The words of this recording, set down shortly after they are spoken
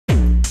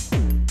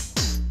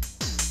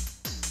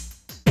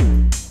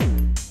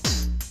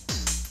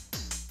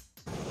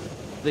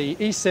The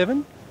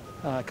E7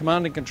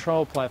 command and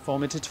control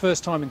platform, it's its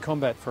first time in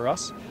combat for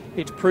us.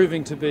 It's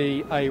proving to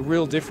be a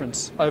real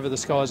difference over the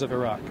skies of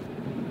Iraq.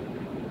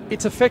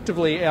 It's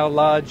effectively our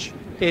large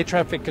air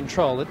traffic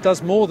control. It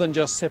does more than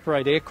just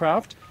separate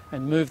aircraft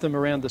and move them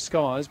around the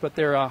skies, but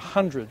there are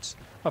hundreds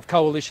of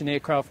coalition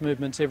aircraft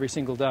movements every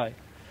single day.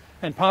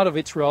 And part of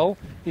its role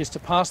is to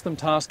pass them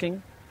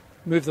tasking,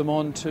 move them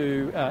on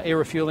to air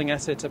refuelling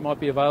assets that might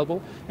be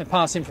available, and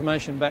pass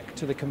information back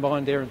to the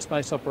Combined Air and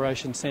Space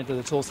Operations Centre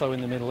that's also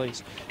in the Middle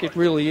East. It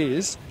really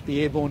is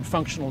the airborne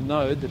functional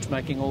node that's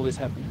making all this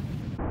happen.